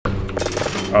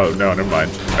Oh, no, never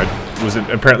mind. I wasn't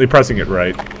apparently pressing it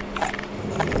right. I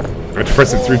had to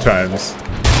press it 3 times.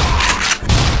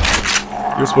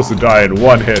 You're supposed to die in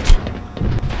 1 hit.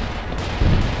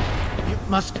 You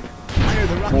must fire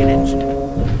the rocket engine.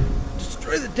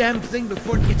 Destroy the damn thing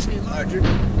before it gets any larger.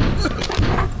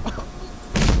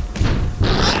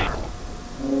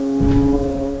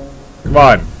 Come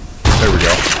on. There we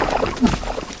go.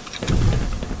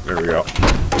 There we go.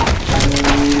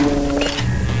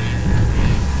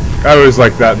 I always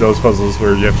like those puzzles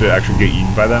where you have to actually get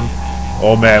eaten by them.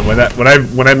 Oh man, when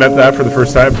I met that for the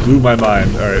first time, blew my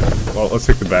mind. All right, well let's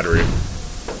take the battery.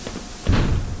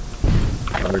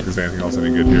 I don't think there's anything else any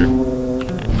good here.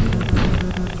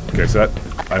 Okay, so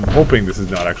I'm hoping this is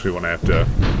not actually one I have to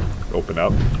open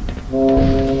up.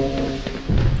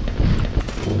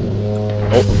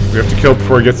 Oh, we have to kill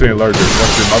before it gets any larger.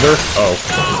 That's your mother? Oh,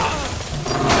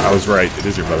 I was right. It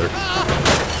is your mother.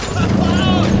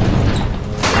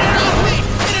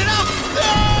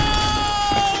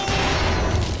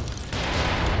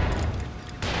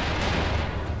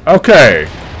 Okay.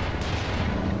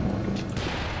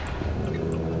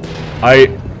 I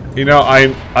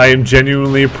am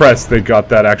genuinely impressed they got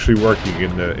that actually working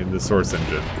in the source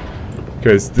engine,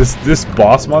 because this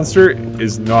boss monster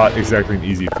is not exactly an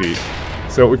easy feat.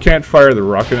 So we can't fire the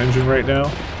rocket engine right now.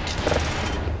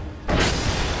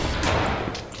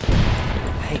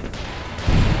 Hey,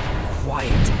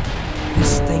 quiet.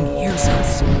 This thing hears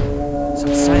us.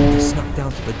 Some scientists snuck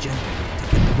down to the generator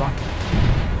to get the rocket.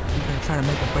 We're gonna try to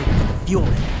make a break for the fuel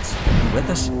engines. You with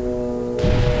us?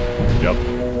 Yep.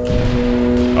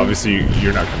 Obviously,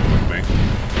 you're not coming with me.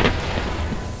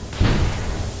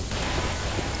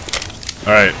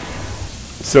 Alright.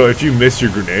 So if you miss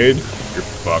your grenade, you're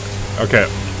fucked. Okay.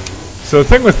 So the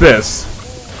thing with this...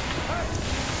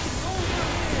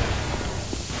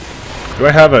 Do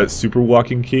I have a super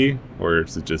walking key? Or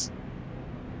is it just...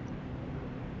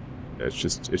 It's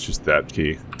just that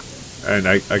key. And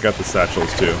I got the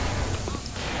satchels too.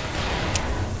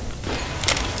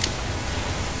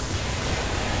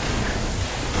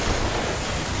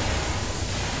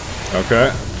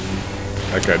 Okay.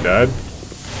 That guy died.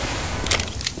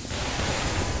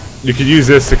 You could use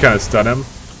this to kind of stun him.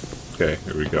 Okay,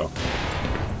 here we go.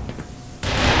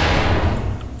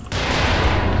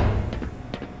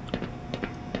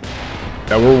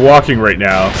 Now we're walking right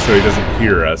now, so he doesn't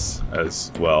hear us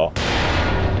as well.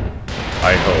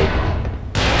 I hope.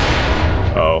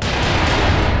 Oh.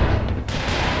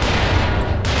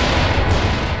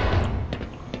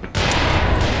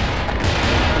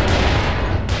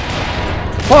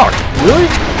 Fuck! Really?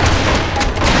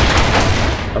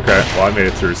 Okay, well I made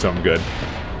it through, so I'm good.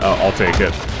 I'll take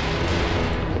it.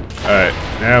 Alright,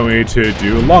 now we need to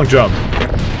do a long jump.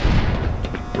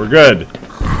 We're good.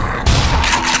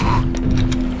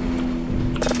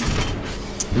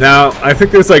 Now, I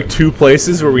think there's like 2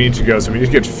 places where we need to go. So we need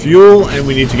to get fuel and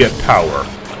we need to get power.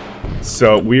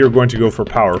 So we are going to go for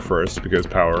power first, because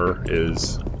power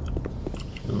is...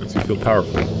 What makes you feel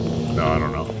powerful? No, I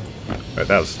don't know. Right,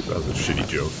 that was a shitty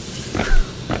joke.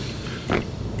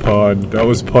 Pun. That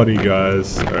was punny,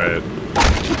 guys. Alright.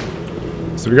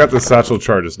 So we got the satchel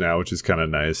charges now, which is kind of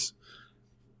nice.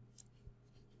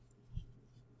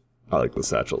 I like the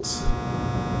satchels.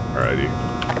 Alrighty.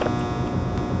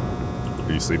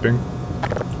 Are you sleeping?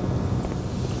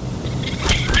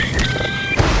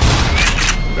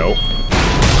 Nope.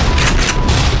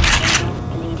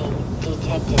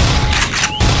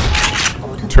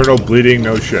 Internal bleeding,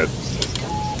 no shit.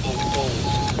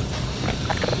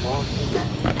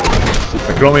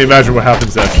 I can only imagine what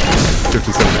happens at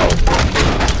 57 health.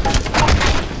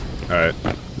 Alright.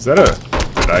 Is that a...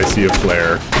 Did I see a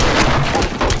flare?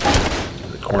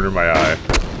 In the corner of my eye.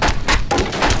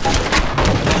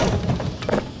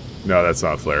 No, that's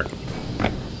not a flare.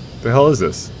 What the hell is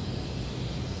this?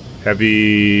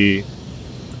 Heavy...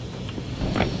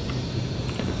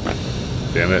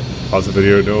 Damn it. Pause the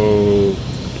video. No.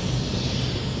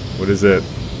 What is it?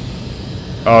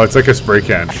 Oh, it's like a spray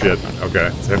can. Shit. Okay.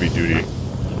 It's heavy duty.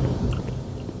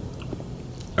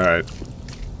 Alright.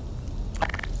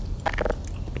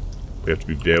 We have to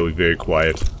be very, very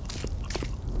quiet.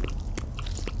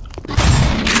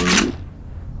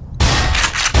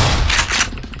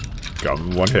 Got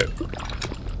him in 1 hit.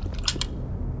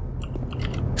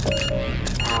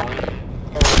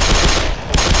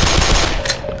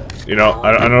 You know,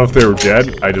 I don't know if they were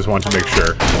dead. I just want to make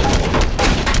sure.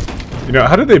 You know,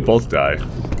 how did they both die?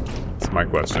 That's my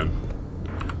question.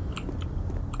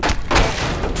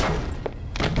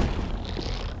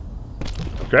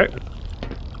 Okay.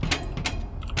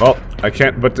 Well, I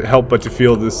can't help but to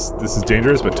feel this is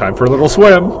dangerous, but time for a little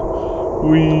swim.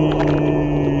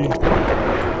 Whee!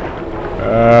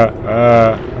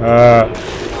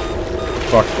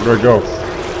 Fuck, where do I go?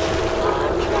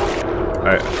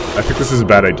 I think this is a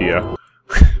bad idea.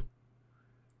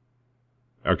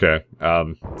 Okay,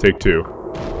 take two.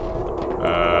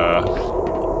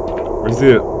 Where's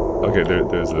the... Okay,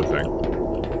 there's the thing.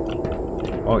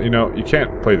 Well, you know, you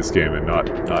can't play this game and not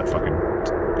fucking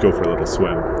go for a little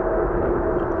swim.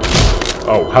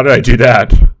 Oh, how did I do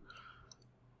that?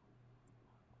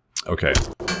 Okay,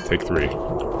 take three.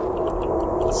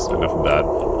 That's enough of that.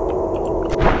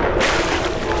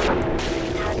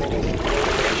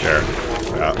 There.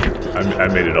 Yeah, I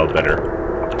made it all better.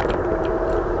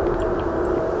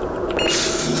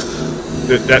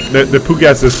 The poo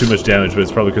gas does too much damage, but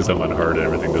it's probably because I'm on hard and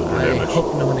everything does more damage. I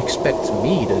hope no one expects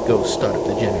me to go start up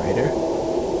the generator.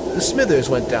 The Smithers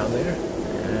went down there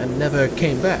and never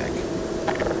came back.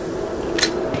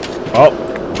 Oh,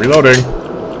 reloading.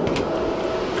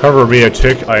 Cover me, a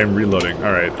chick. I am reloading.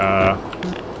 Alright,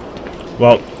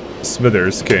 well,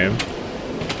 Smithers came.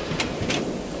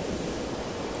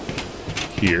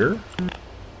 Here?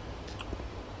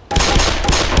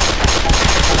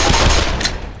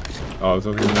 Oh, there's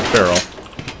nothing in the barrel.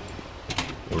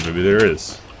 Or maybe there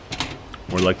is.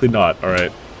 More likely not.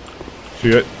 Alright.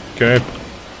 Can I...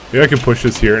 Maybe I can push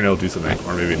this here and it'll do something.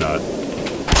 Or maybe not.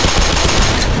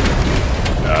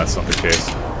 Nah, that's not the case.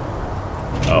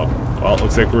 Oh. Well, it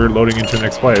looks like we're loading into the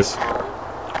next place.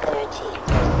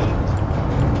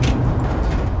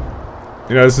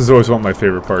 You know, this is always one of my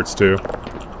favorite parts, too.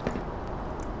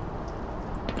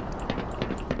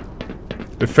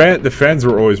 The fans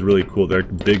were always really cool. They're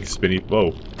big, spinny...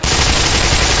 Whoa.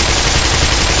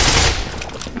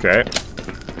 Okay.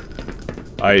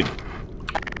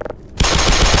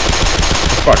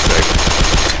 For fuck's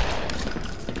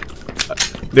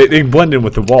sake. They blend in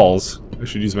with the walls. I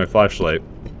should use my flashlight.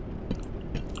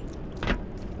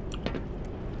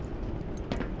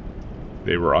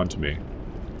 They were onto me.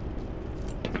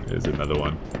 There's another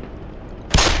one.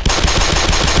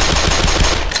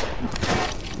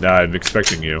 Nah, I'm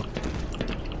expecting you.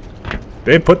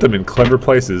 They put them in clever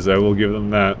places, I will give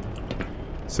them that.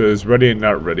 So it's ready and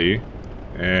not ready.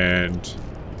 And...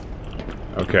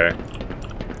 Okay.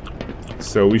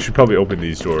 So we should probably open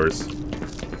these doors.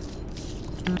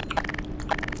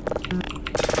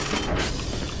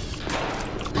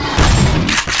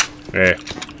 Hey.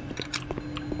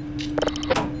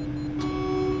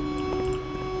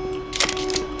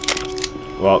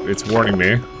 Well, it's warning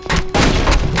me.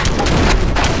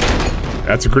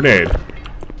 That's a grenade.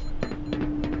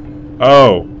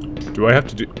 Oh. Do I have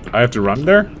to do... I have to run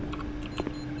there?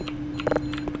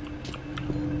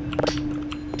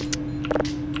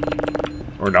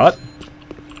 Or not?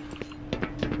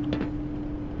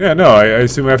 Yeah, no, I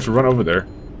assume I have to run over there.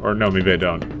 Or no, maybe I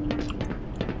don't.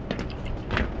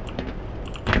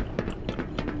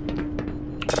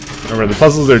 Remember, the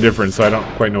puzzles are different, so I don't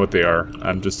quite know what they are.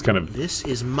 I'm just kind of... This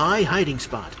is my hiding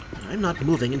spot. I'm not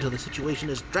moving until the situation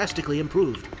is drastically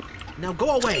improved. Now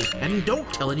go away, and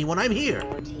don't tell anyone I'm here.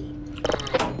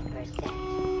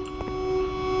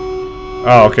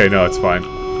 Oh, okay, no, it's fine.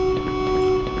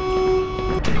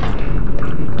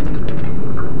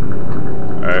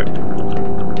 Alright.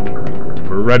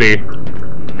 We're ready.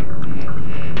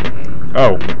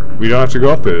 Oh, we don't have to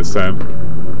go up there this time.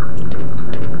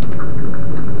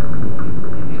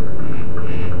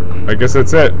 I guess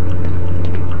that's it.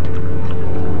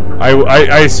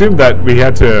 I assumed that we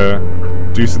had to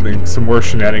do some more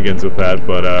shenanigans with that,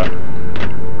 but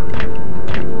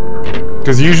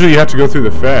because usually you have to go through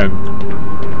the fan.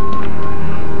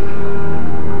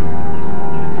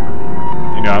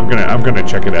 You know, I'm gonna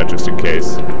check it out just in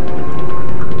case.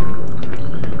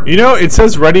 You know, it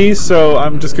says ready, so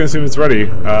I'm just gonna assume it's ready.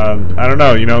 I don't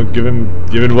know. You know,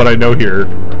 given what I know here,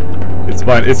 it's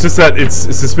fine. It's just that it's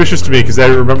suspicious to me because I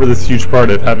remember this huge part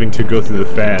of having to go through the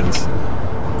fans.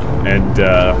 And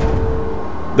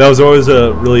that was always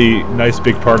a really nice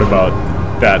big part about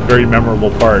that, very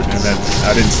memorable part, and then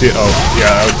I didn't see it. Oh,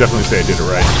 yeah, I would definitely say I did it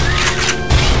right.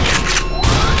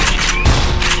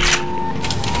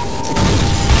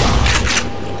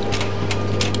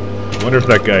 I wonder if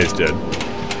that guy is dead.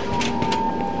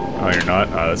 Oh, you're not?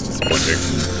 Oh, that's disappointing.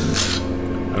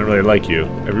 I don't really like you.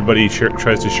 Everybody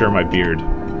tries to share my beard.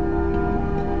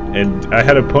 And I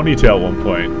had a ponytail at one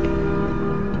point.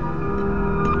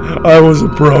 I was a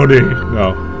brony.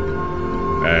 No.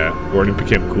 Gordon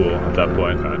became cool at that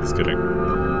point. No, just kidding.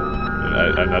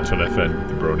 I'm not trying to offend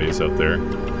the bronies out there.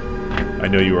 I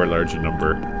know you are large in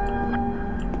number.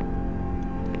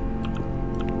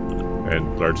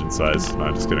 And large in size. No,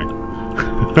 I'm just kidding.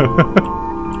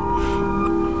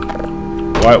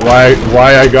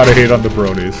 Why I gotta hate on the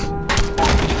bronies?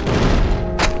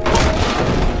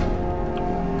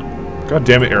 God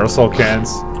damn it, aerosol cans.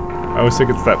 I always think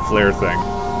it's that flare thing.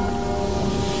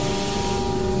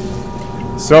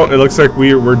 So, it looks like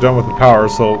we're done with the power,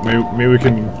 so maybe we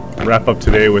can wrap up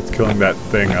today with killing that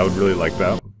thing. I would really like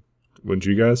that. Wouldn't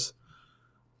you guys?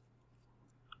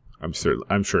 I'm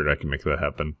sure I can make that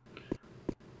happen.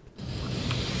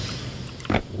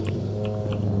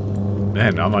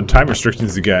 Man, I'm on time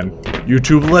restrictions again.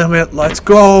 YouTube limit, let's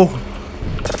go!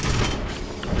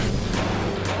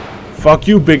 Fuck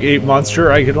you, big ape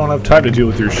monster. I don't have time to deal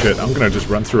with your shit. I'm gonna just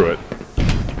run through it.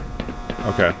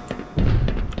 Okay.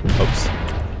 Oops.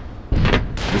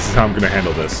 This is how I'm gonna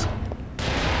handle this.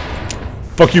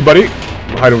 Fuck you, buddy.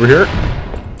 Hide over here.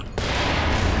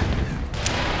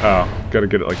 Oh, gotta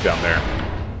get it like down there.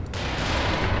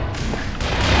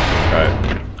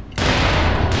 Alright.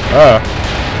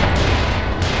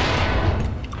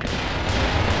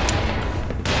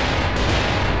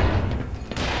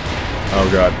 Oh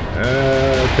god.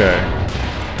 Okay.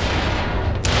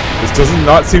 This does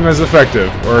not seem as effective,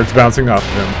 or it's bouncing off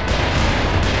of him.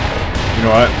 You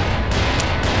know what?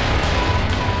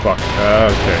 Fuck.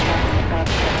 Okay.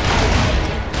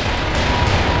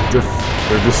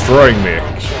 They're destroying me.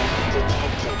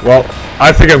 Well,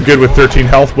 I think I'm good with 13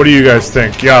 health. What do you guys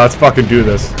think? Yeah, let's fucking do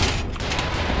this.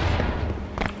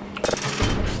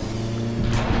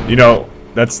 You know,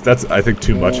 that's I think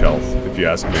too much health, if you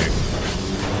ask me.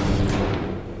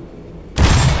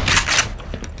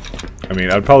 I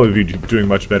mean, I'd probably be doing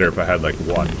much better if I had like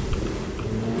one.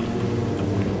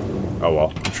 Oh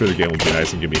well, I'm sure the game will be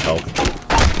nice and give me health.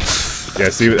 Yeah,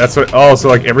 see, that's what. Oh, so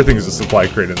like everything is a supply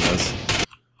crate in this.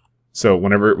 So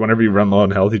whenever you run low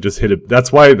on health, you just hit it.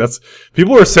 That's why.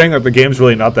 People are saying that the game's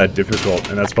really not that difficult,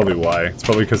 and that's probably why. It's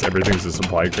probably because everything's a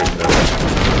supply crate in this.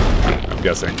 I'm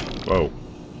guessing. Whoa.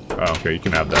 Oh, okay, you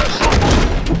can have that.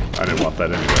 I didn't want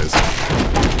that anyways.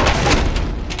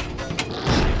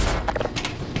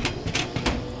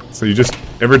 So you just,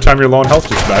 every time you're low on health,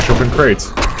 just bash open crates.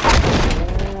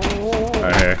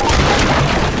 Hey.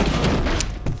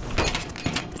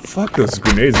 Fuck, those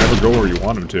grenades never go where you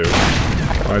want them to.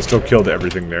 Oh, I still killed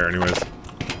everything there anyways.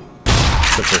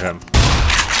 Except for him.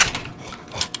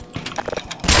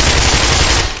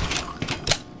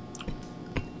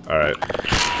 Alright.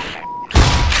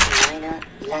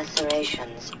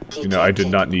 You know, I did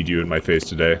not need you in my face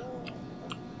today.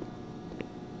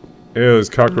 Ew, there's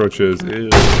cockroaches. Ew.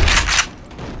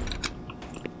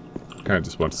 Kinda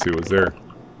just want to see what's there.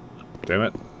 Damn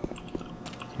it.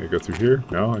 Can I go through here?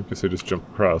 No, I guess I just jump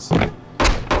across.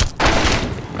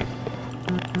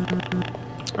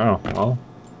 Oh, well.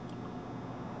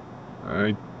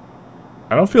 I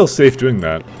don't feel safe doing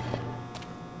that.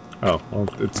 Oh, well,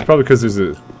 it's probably because there's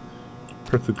a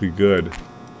perfectly good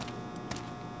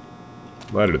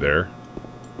ladder there.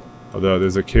 Although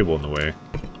there's a cable in the way.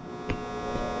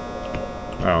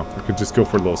 Oh, I could just go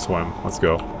for a little swim. Let's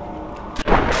go.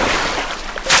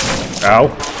 Ow.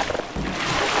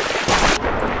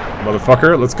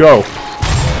 Motherfucker, let's go.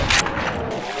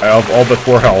 I have all but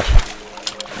 4 health.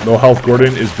 No health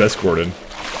Gordon is best Gordon.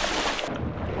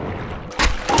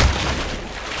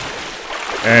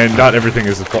 And not everything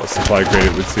is supply crate,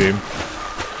 it would seem.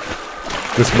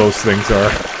 Just most things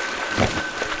are.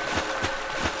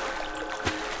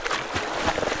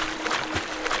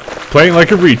 Playing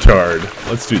like a retard.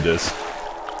 Let's do this.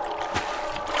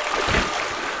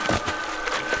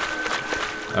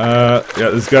 Yeah,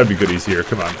 there's gotta be goodies here.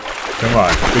 Come on. Come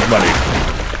on. Big money.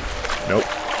 Nope.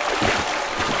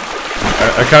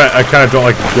 I kinda don't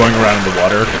like going around in the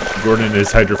water. Gordon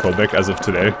is hydrophobic as of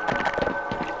today.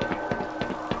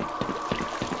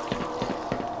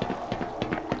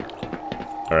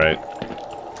 Alright.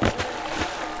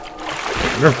 I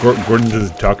wonder if Gordon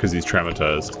doesn't talk because he's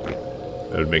traumatized.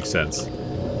 That would make sense.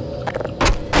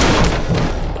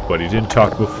 But he didn't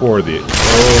talk before the...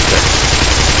 Oh, okay.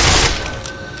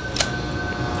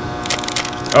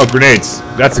 Oh, grenades!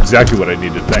 That's exactly what I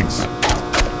needed, thanks.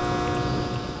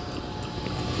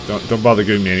 Don't bother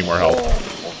giving me any more help.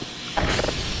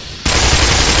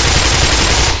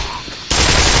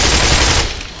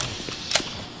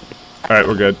 Alright,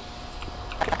 we're good.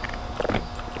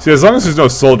 See, as long as there's no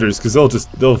soldiers, because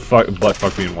they'll butt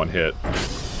fuck me in one hit.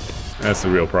 That's the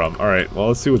real problem. Alright, well,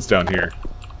 let's see what's down here.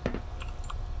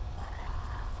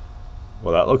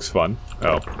 Well, that looks fun.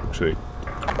 Oh, actually.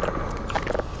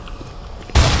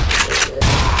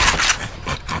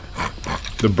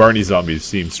 The Barney zombies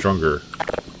seem stronger.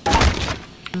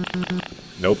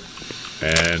 Nope.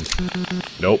 And...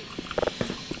 nope.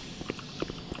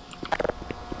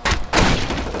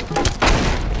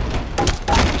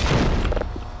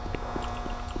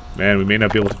 Man, we may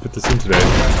not be able to fit this in today.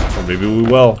 Or maybe we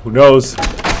will. Who knows?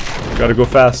 Gotta go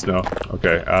fast. No.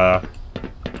 Okay,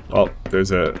 well,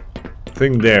 there's a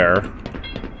thing there.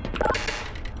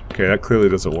 Okay, that clearly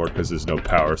doesn't work because there's no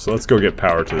power. So let's go get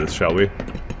power to this, shall we?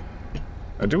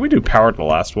 Did we do power to the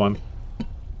last one?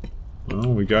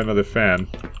 Well, we got another fan.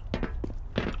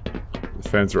 The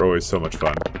fans are always so much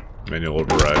fun. Manual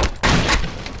override.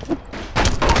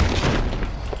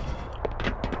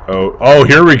 Oh,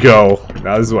 here we go!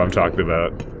 Now this is what I'm talking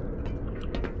about.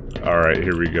 Alright,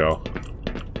 here we go.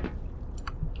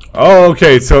 Oh,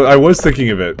 okay, so I was thinking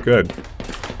of it. Good.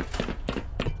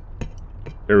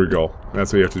 There we go.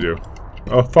 That's what you have to do.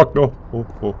 Oh, fuck, no. Oh,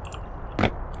 oh.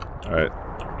 Alright.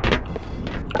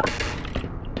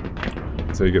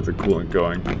 That's how you get the coolant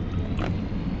going.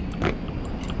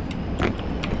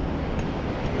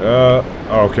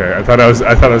 Okay. I thought I was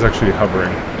actually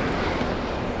hovering.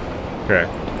 Okay.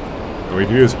 What we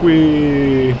do is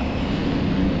whee!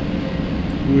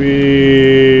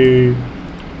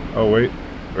 Oh, wait.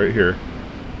 Right here.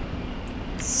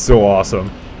 So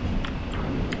awesome.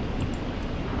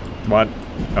 Come on.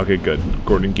 Okay, good.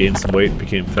 Gordon gained some weight,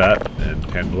 became fat, and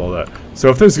handled all that. So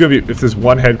if there's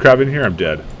one head crab in here, I'm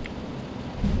dead.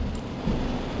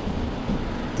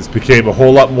 This became a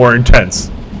whole lot more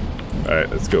intense. Alright,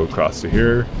 let's go across to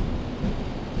here.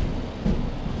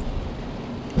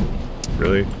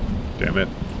 Really? Damn it.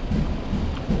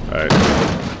 Alright.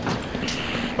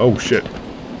 Oh, shit.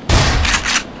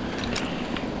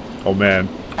 Oh, man.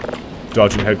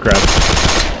 Dodging head crabs.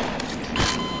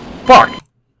 Fuck!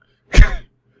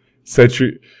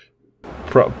 Sentry...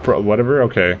 whatever?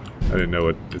 Okay. I didn't know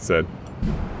what it said.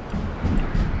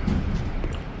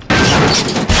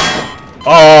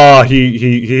 Oh,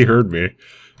 he heard me.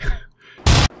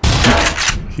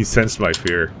 He sensed my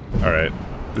fear. Alright.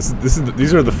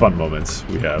 These are the fun moments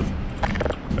we have.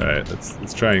 Alright,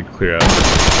 let's try and clear out.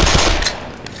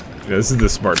 Yeah, this is the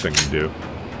smart thing to do.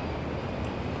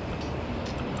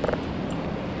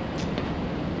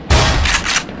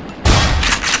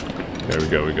 There we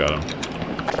go, we got him.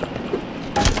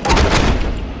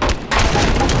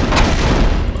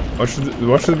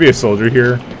 Watch there be a soldier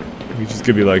here. He's just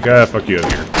gonna be like, ah, fuck you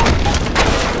out here.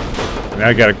 Now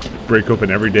I gotta break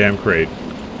open every damn crate.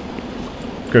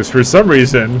 Because for some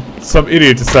reason, some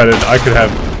idiot decided I could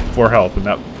have 4 health, and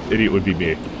that idiot would be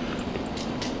me.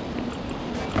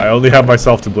 I only have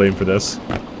myself to blame for this.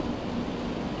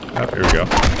 Oh, here we go.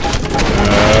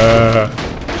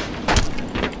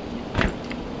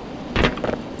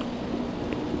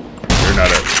 You're not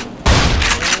it.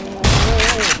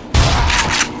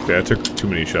 Okay, I took too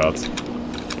many shots.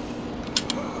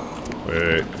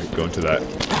 Wait, go into that.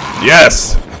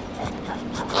 Yes!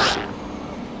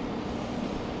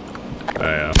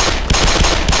 I am.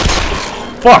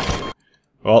 Fuck!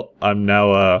 Well, I'm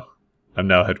now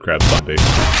head crab zombie.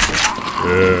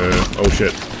 Oh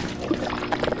shit.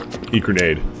 Eat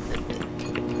grenade.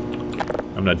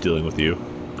 I'm not dealing with you.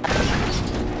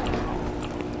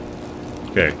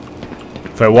 Okay.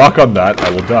 If I walk on that, I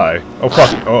will die. Oh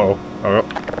fuck. Uh-oh.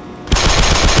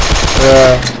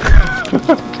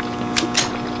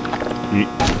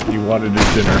 He wanted his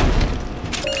dinner.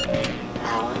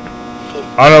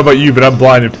 I don't know about you, but I'm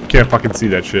blind and can't fucking see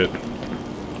that shit.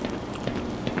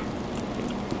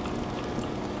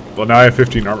 Well, now I have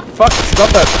 15 armor. Fuck!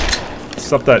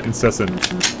 Stop that incessant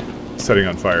setting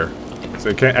on fire. So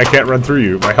I can't run through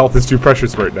you. My health is too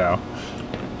precious right now.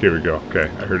 Here we go. Okay,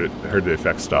 I heard it. I heard the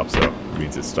effect stop, so it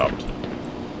means it stopped.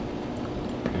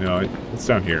 You know, it's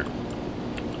down here.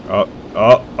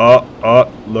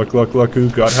 Look who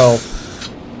got health.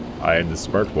 I am the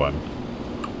smart one.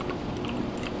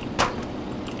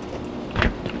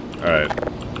 Alright.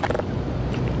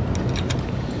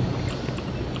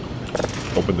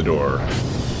 Open the door.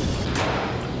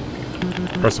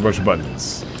 Press a bunch of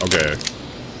buttons. Okay.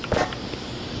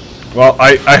 Well,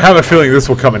 I have a feeling this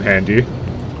will come in handy.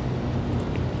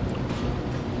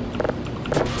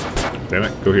 Damn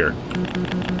it, go here.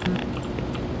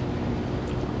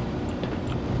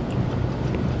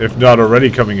 If not already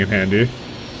coming in handy.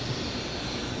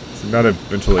 Is it not a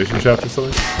ventilation shaft or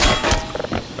something?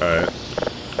 Alright.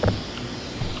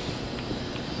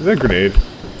 Is that a grenade?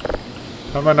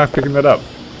 How am I not picking that up?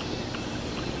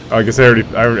 Oh, I guess I already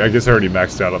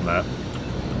maxed out on that.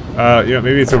 Yeah,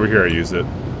 maybe it's over here I use it.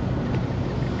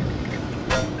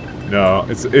 No,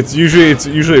 it's usually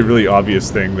a really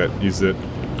obvious thing that uses it.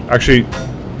 Actually,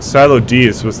 silo D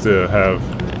is supposed to have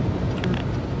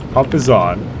pump is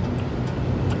on.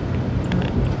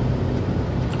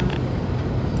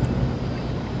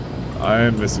 I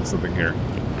am missing something here.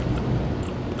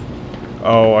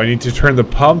 Oh, I need to turn the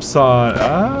pumps on.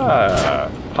 Ah.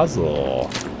 puzzle.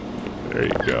 There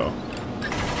you go.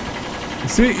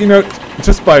 See, you know,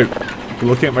 just by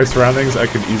looking at my surroundings, I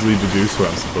can easily deduce what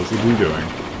I'm supposedly doing.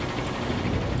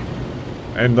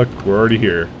 And look, we're already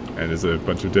here. And there's a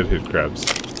bunch of dead hit crabs.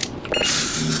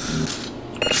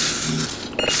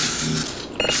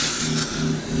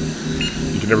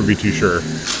 You can never be too sure.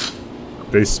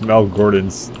 They smell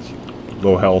Gordon's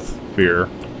low health fear.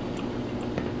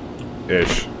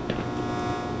 Ish.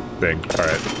 Thing.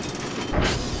 Alright.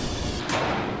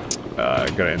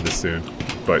 Gotta end this soon.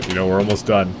 But, you know, we're almost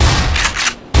done.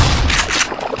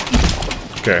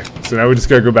 Okay, so now we just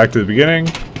gotta go back to the beginning,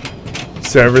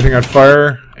 set everything on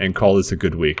fire, and call this a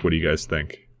good week. What do you guys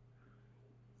think?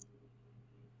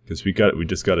 Because we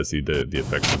just gotta see the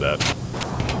effects of that.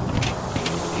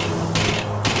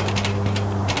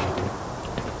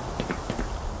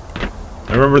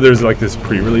 I remember there's like this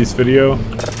pre-release video,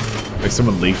 like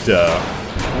someone leaked the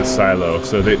silo,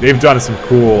 so they've done some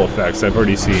cool effects. I've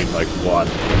already seen like one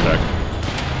effect.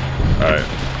 Alright.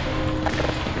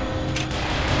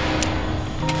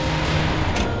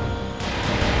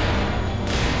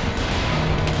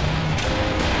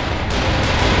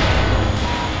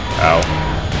 Ow.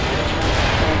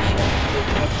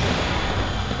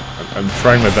 I'm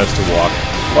trying my best to walk.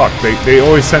 Fuck, they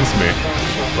always sense me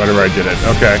whenever I did it.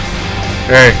 Okay.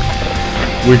 Hey,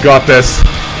 we got this.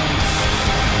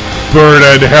 Burn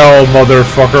in hell,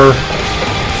 motherfucker.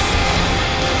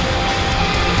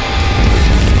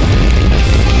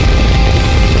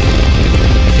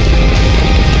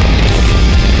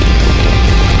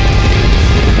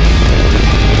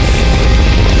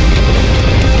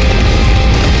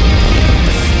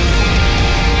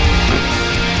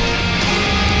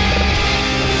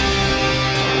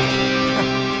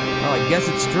 Well, I guess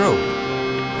it's true.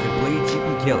 If it bleeds, you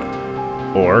can kill it.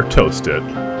 Or toast it.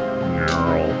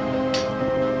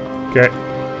 Okay.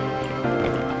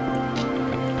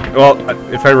 Well,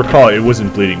 if I recall, it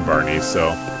wasn't bleeding Barney,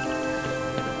 so...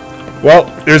 Well,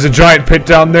 there's a giant pit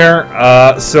down there,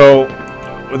 so...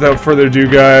 Without further ado,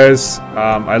 guys,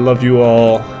 I love you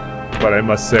all, but I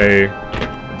must say,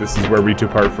 this is where we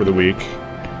depart for the week,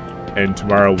 and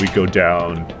tomorrow we go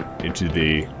down into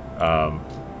the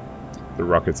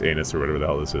rocket's anus, or whatever the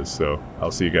hell this is, so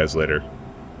I'll see you guys later.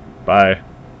 Bye.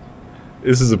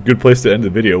 This is a good place to end the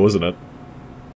video, wasn't it?